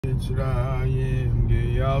Rabbi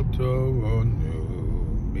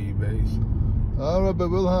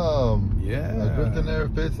Wilhelm. Yeah. Good to know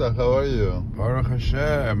Pesach. How are you? Baruch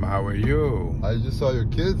Hashem. How are you? I just saw your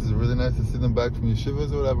kids. It's really nice to see them back from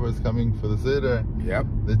yeshivas or whatever is coming for the Seder. Yep.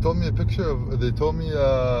 They told me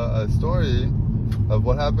a story of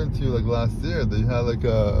what happened to you like last year. That you had like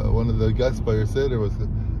one of the guests by your Seder was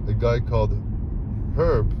a guy called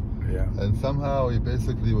Herb. Yeah. And somehow he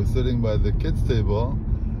basically was sitting by the kids' table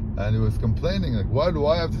and he was complaining, like, why do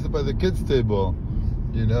I have to sit by the kids' table?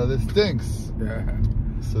 You know, this stinks. Yeah.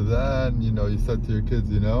 So then, you said to your kids,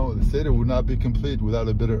 the Seder would not be complete without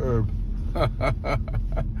a bitter herb.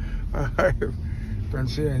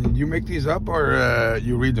 Francine, you make these up or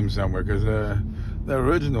you read them somewhere? Because they're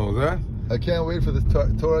originals, huh? I can't wait for the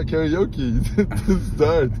Torah karaoke to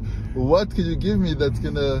start. What can you give me that's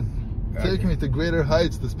going to take me to greater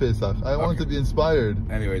heights this Pesach? I want to be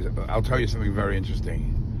inspired. Anyways, I'll tell you something very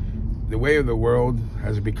interesting. The way of the world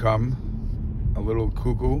has become a little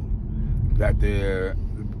cuckoo, that the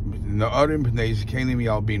Na'arim Pnei Zkenim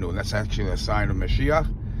Yalbinu, that's actually a sign of Mashiach,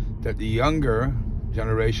 that the younger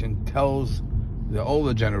generation tells the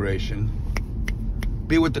older generation,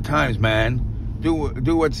 be with the times, man. Do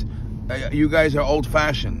what's, you guys are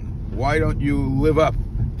old-fashioned. Why don't you live up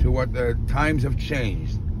to what the times have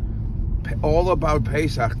changed? All about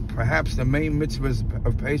Pesach, perhaps the main mitzvah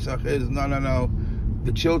of Pesach is, no.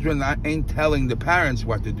 The children ain't telling the parents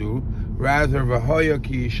what to do. Rather, v'hoya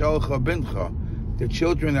ki yishalcha bincha. The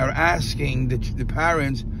children are asking the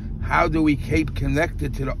parents, how do we keep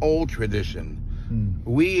connected to the old tradition?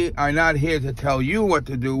 We are not here to tell you what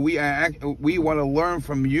to do. We want to learn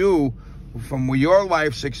from you, from your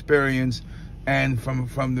life's experience, and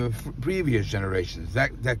from the previous generations.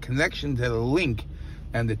 That connection to the link,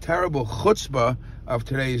 and the terrible chutzpah of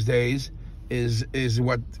today's days is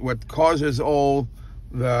what causes all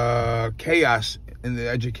the chaos in the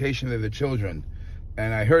education of the children.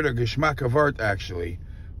 And I heard a geschmack of art, actually.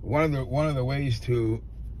 One of the ways to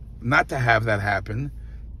not to have that happen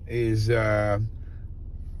is we're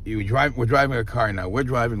driving a car now. We're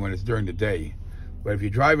driving when it's during the day, but if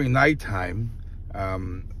you're driving nighttime,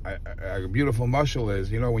 a beautiful mashal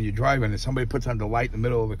is, when you're driving and somebody puts on the light in the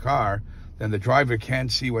middle of the car, then the driver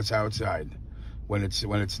can't see what's outside. When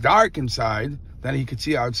it's dark inside, then he can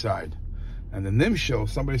see outside. And the nimshal,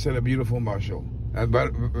 somebody said a beautiful mashal.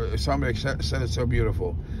 But somebody said it so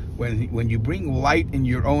beautiful. When you bring light in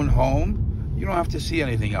your own home, you don't have to see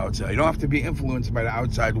anything outside. You don't have to be influenced by the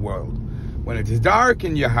outside world. When it's dark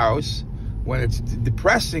in your house, when it's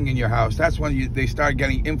depressing in your house, that's when they start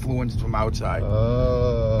getting influenced from outside.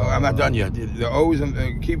 Oh, I'm not done yet. The O's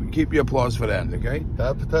and keep your applause for that, okay? The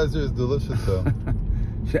appetizer is delicious, though.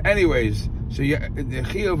 So, anyways, the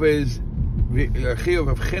chiyuv is the chiyuv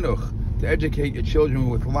of chinuch, to educate your children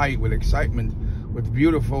with light, with excitement, with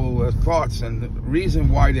beautiful thoughts, and the reason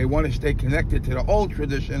why they want to stay connected to the old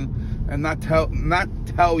tradition and not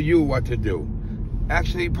tell you what to do.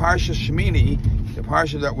 Actually, Parsha Shmini, the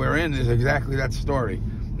Parsha that we're in, is exactly that story.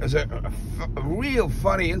 There's a real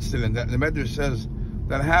funny incident that the Medrash says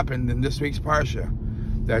that happened in this week's Parsha.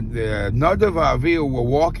 That the Nadav and Avihu were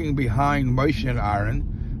walking behind Moshe and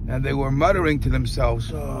Aaron, and they were muttering to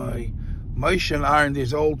themselves, Moshe and Aaron,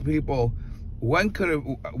 these old people,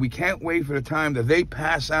 we can't wait for the time that they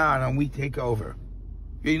pass on and we take over.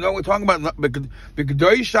 We're talking about the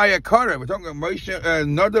G'day Shayakara. We're talking about Moshe,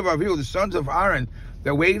 Nadav, Avihu, the sons of Aaron.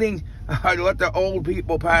 They're waiting to let the old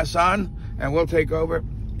people pass on and we'll take over.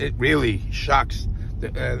 It really shocks the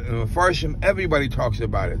Farshim. Everybody talks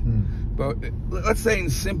about it. But let's say in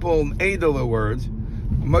simple Adela words,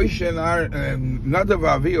 Moshe and Aaron, Nadav,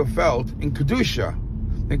 Avihu felt in Kedusha,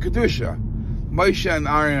 Moshe and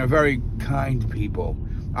Aaron are very kind people.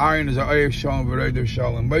 Aaron is a Oyev Shalom, V'Roidev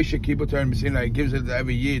Shalom. Moshe Kibbutz Torah Messina, he gives it to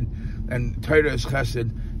every Yid, and Torah is Chesed.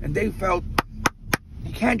 And they felt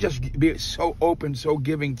you can't just be so open, so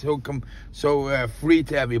giving, so free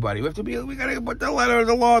to everybody. We got to put the letter of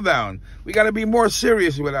the law down. We got to be more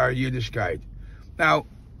serious with our Yiddishkeit. Now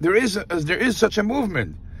there is such a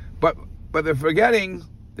movement, but they forgot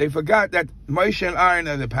that Moshe and Aaron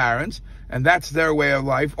are the parents, and that's their way of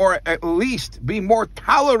life, or at least be more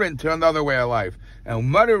tolerant to another way of life. And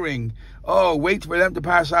muttering, wait for them to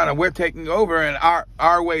pass on and we're taking over and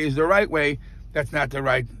our way is the right way, that's not the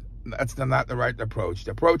right approach.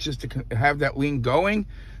 The approach is to have that link going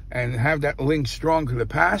and have that link strong to the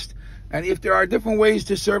past. And if there are different ways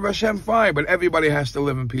to serve Hashem, fine, but everybody has to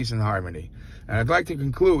live in peace and harmony. And I'd like to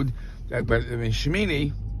conclude that in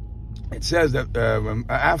Shemini, it says that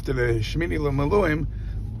after the Shmini L'Maluim,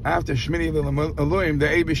 the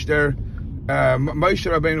Eibishter Moshe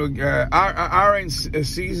Rabbeinu, Aaron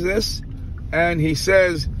sees this, and he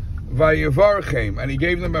says, "Vayevarchem," and he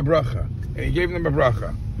gave them a bracha.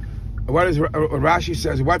 What Rashi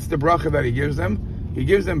says? What's the bracha that he gives them? He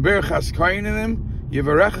gives them birchas koinim,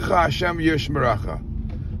 yivarechecha Hashem yishmeracha.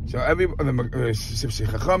 So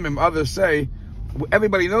others say,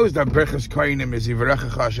 everybody knows that birchas koinim is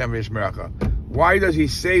yivarechecha Hashem yishmeracha. Why does he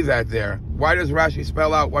say that there? Why does Rashi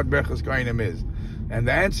spell out what birchas koinim is? And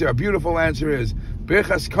the answer, a beautiful answer, is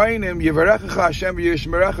birchas koinim yivarechecha Hashem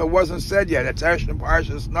yishmeracha wasn't said yet. It's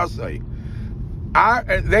Parshas Nasai.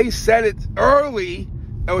 They said it early.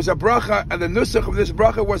 It was a bracha, and the nusach of this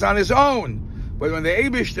bracha was on his own. But when the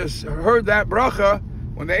Eibishter heard that bracha,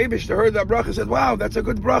 said, "Wow, that's a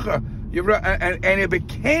good bracha," and it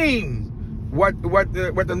became what the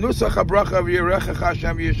nusach of bracha of Yerechecha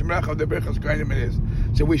Hashem Yishmerecha of the birchas koinim is.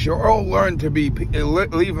 So we should all learn to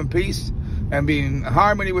live in peace and be in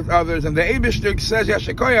harmony with others. And the Eibishter says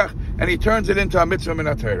Yashikoyach, and he turns it into a mitzvah min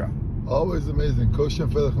Torah. Always amazing. Kosher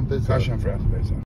Felech and Pesach.